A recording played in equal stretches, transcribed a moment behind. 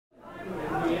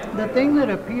the thing that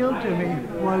appealed to me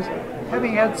was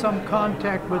having had some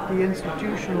contact with the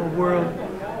institutional world,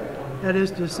 that is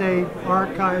to say,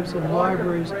 archives and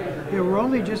libraries. They were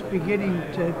only just beginning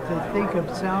to think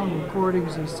of sound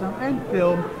recordings as and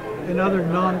film and other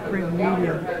non-print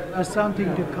media as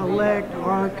something to collect,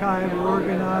 archive,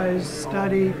 organize,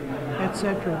 study,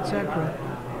 etc., etc.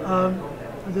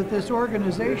 That this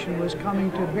organization was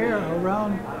coming to bear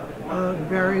around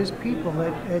various people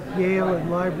at Yale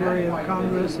and Library of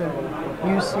Congress and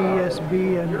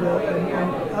UCSB and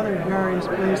other various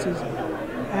places.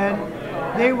 And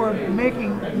they were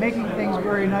making things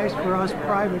very nice for us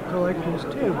private collectors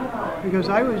too, because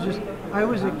I was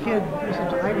a kid.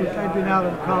 I'd been out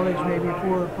of college maybe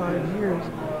 4 or 5 years,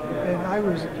 and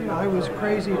I was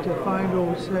crazy to find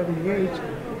old 78s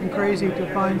and crazy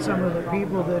to find some of the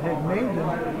people that had made them,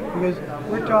 because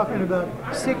we're talking about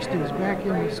 60s, back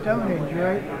in the Stone Age,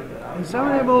 right? And some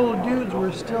of them old dudes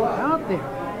were still out there,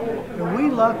 and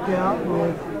we lucked out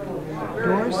with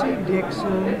Dorsey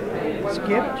Dixon,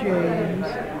 Skip James,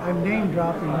 I'm name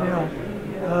dropping now,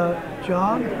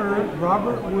 John Hurt,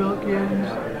 Robert Wilkins,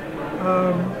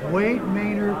 Wade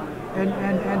Maynard,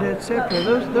 and etc.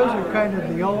 Those are kind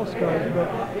of the all-stars, but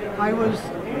I was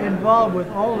involved with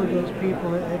all of those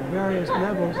people at various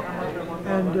levels,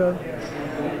 and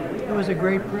it was a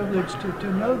great privilege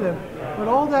to know them. But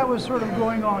all that was sort of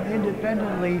going on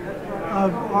independently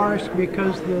of ARSC,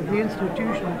 because the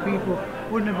institutional people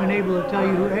wouldn't have been able to tell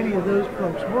you who any of those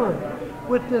folks were,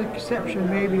 with the exception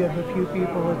maybe of a few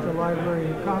people at the Library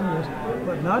of Congress,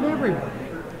 but not everybody.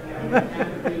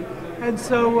 And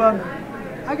so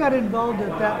I got involved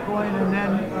at that point, and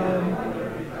then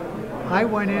I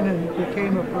went in and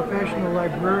became a professional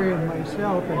librarian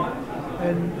myself,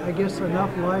 and I guess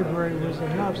enough library was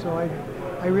enough, so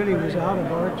I really was out of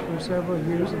arts for several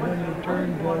years, and then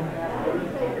returned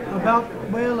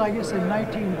I guess in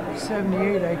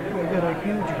 1978 I got a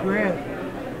huge grant,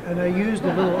 and I used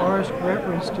a little ARSC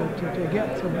reference to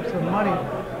get some money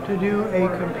to do a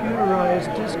computerized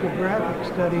discographic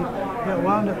study that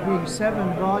wound up being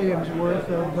 7 volumes worth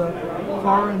of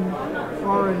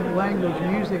foreign language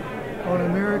music on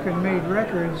American-made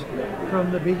records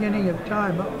from the beginning of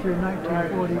time up through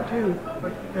 1942.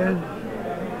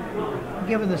 And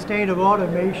given the state of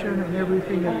automation and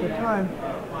everything at the time,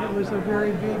 it was a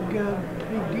very big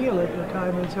deal at the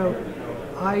time, and so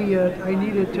I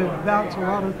needed to bounce a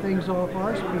lot of things off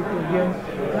ARSC people again,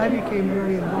 and I became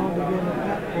very involved again at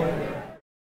that point.